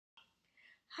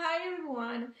Hi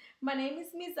everyone, my name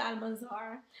is Mrs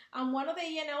Almanzar. I'm one of the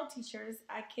ENL teachers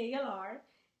at KLR,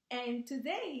 and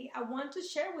today I want to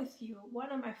share with you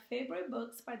one of my favorite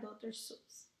books by Dr.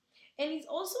 Seuss. And it's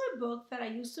also a book that I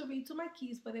used to read to my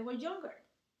kids when they were younger.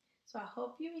 So I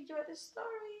hope you enjoy the story.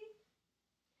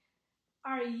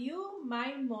 Are you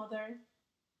my mother?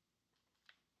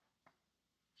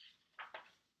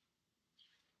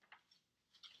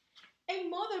 A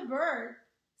mother bird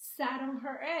sat on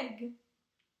her egg.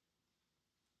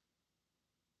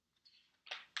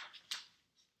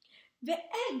 The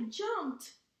egg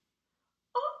jumped.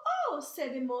 Oh, oh,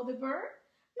 said the mother bird.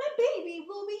 My baby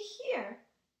will be here.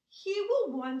 He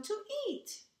will want to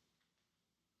eat.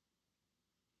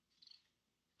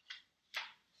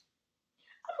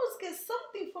 I must get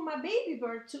something for my baby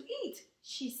bird to eat,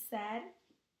 she said.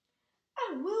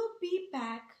 I will be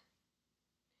back.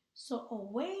 So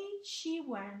away she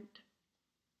went.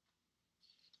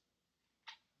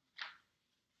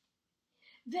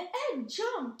 The egg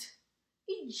jumped.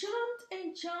 It jumped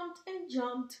and jumped and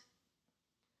jumped.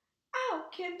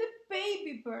 Out came the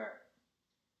baby bird.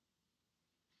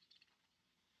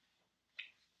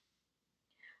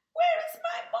 Where is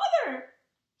my mother?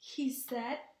 He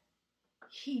said.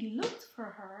 He looked for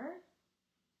her.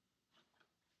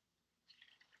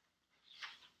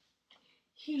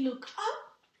 He looked up.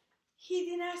 He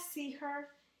did not see her.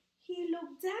 He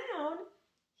looked down.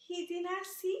 He did not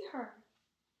see her.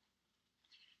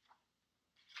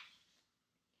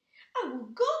 I will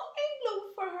go and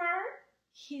look for her,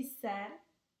 he said.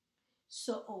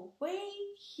 So away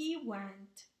he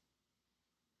went.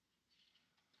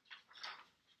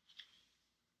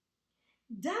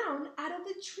 Down out of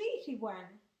the tree he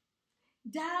went.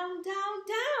 Down, down,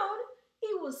 down.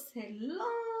 It was a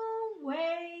long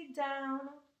way down.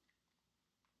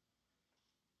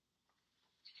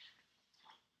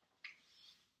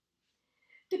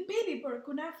 The baby bird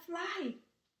could not fly.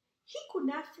 He could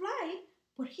not fly,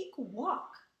 but he could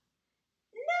walk.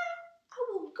 Now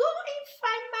I will go and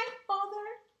find my mother,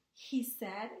 he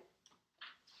said.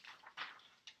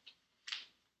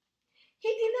 He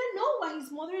did not know what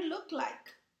his mother looked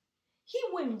like. He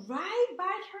went right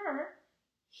by her.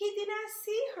 He did not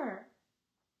see her.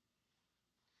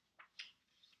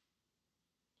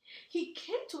 He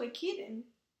came to a kitten.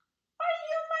 Are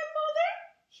you my mother?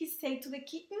 He said to the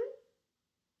kitten.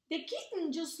 The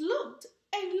kitten just looked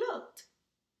and looked.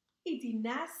 It did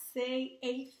not say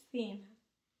a thing.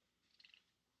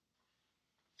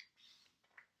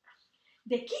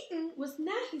 The kitten was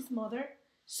not his mother,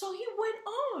 so he went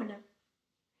on.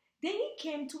 Then he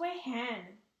came to a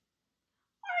hen.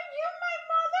 Are you my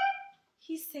mother?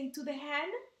 He said to the hen.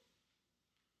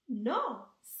 No,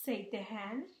 said the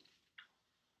hen.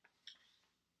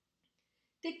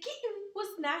 The kitten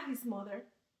was not his mother.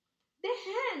 The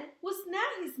hen was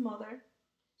not his mother.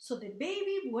 So the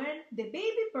baby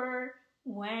bird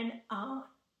went on.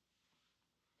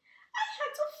 I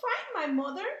had to find my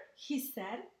mother, he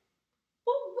said.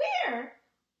 But where?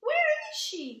 Where is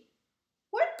she?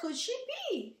 Where could she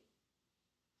be?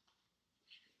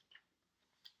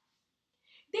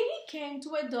 Then he came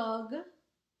to a dog. Are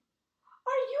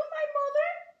you my mother?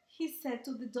 He said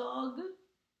to the dog.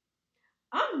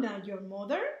 I'm not your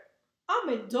mother. I'm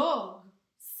a dog,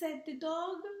 said the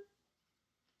dog.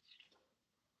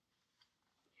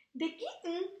 The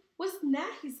kitten was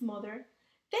not his mother.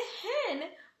 The hen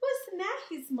was not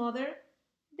his mother.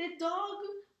 The dog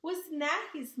was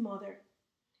not his mother.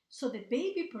 So the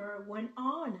baby bird went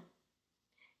on.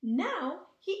 Now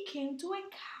he came to a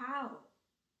cow.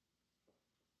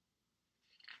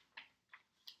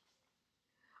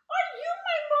 Are you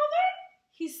my mother?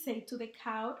 He said to the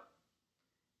cow.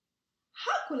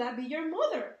 How could I be your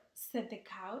mother? Said the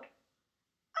cow.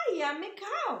 I am a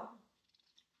cow.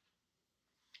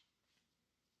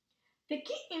 The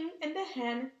kitten and the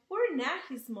hen were not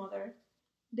his mother.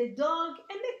 The dog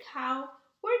and the cow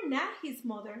were not his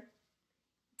mother.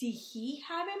 Did he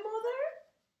have a mother?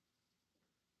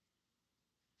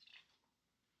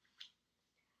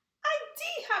 I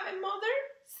did have a mother,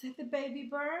 said the baby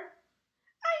bird.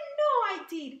 I know I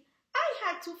did. I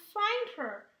had to find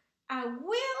her. I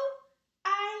will.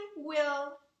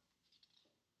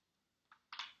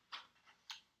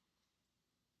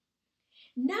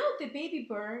 Now the baby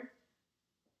bird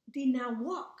did not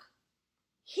walk.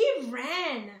 He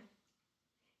ran.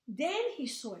 Then he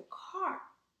saw a car.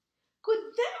 Could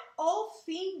that old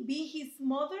thing be his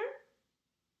mother?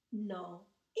 No,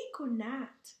 it could not.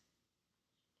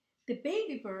 The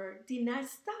baby bird did not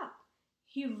stop.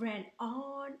 He ran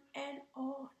on and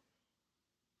on.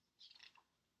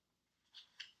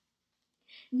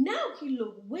 Now he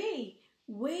looked way,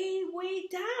 way, way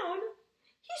down.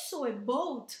 He saw a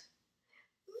boat.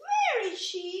 There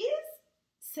she is,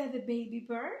 said the baby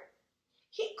bird.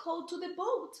 He called to the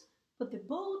boat, but the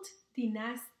boat did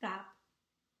not stop.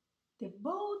 The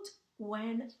boat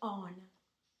went on.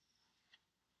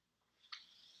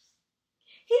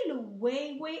 He looked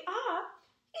way, way up.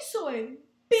 He saw a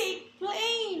big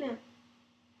plane.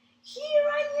 Here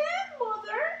I am,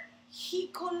 Mother, he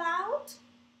called out.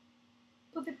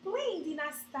 But the plane did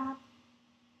not stop.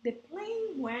 The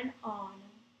plane went on.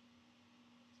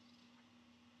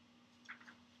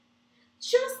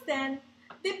 Just then,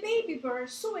 the baby bird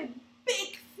saw a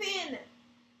big fin.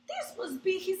 This must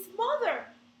be his mother.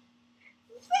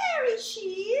 There she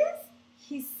is,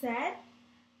 he said.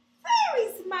 Where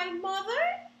is my mother?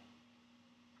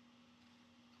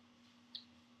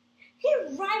 He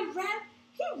ran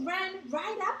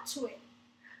right up to it.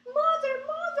 Mother,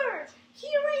 mother,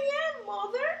 here I am,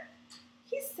 mother,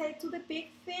 he said to the big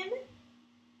fin.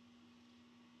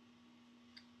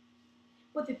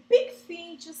 But the big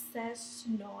fin just said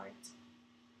snort.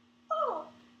 Oh,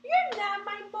 you're not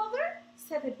my mother,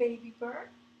 said the baby bird.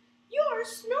 You're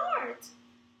Snort.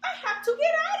 I have to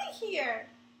get out of here.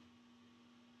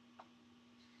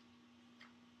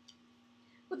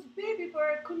 But the baby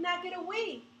bird could not get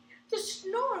away. The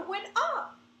snort went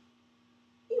up.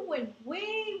 It went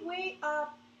way, way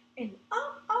up, and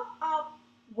up, up, up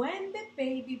went the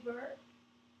baby bird.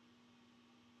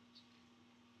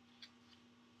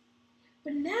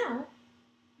 But now,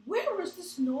 where was the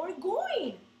snort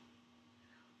going?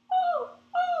 Oh,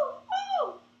 oh,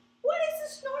 oh! What is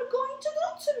the snort going to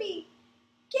do to me?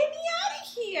 Get me out of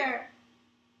here!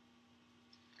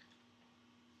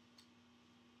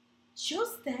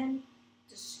 Just then,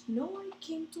 the snort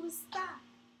came to a stop.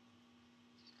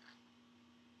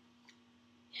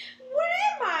 Where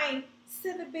am I?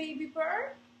 Said the baby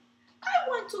bird. I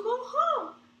want to go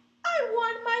home. I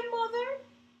want my mother.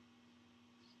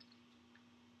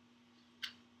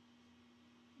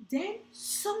 Then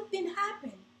something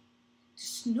happened. The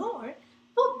snort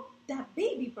put that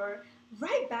baby bird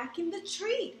right back in the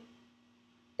tree.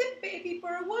 The baby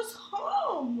bird was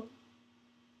home.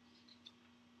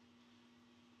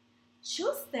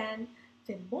 Just then,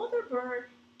 the mother bird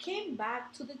came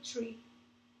back to the tree.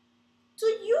 Do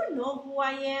you know who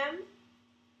I am?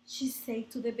 She said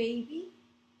to the baby.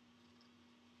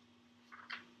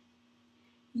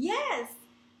 Yes,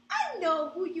 I know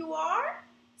who you are,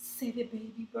 said the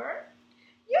baby bird.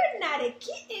 You're not a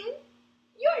kitten.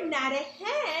 You're not a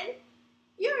hen.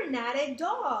 You're not a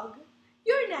dog.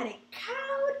 You're not a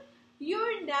cow.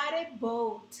 You're not a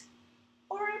boat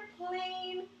or a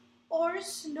plane or a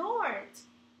snort.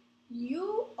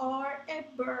 You are a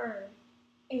bird,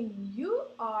 and you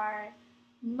are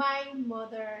my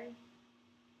mother.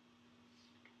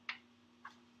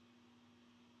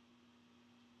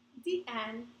 The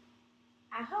end.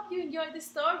 I hope you enjoyed the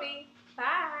story.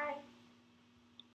 Bye.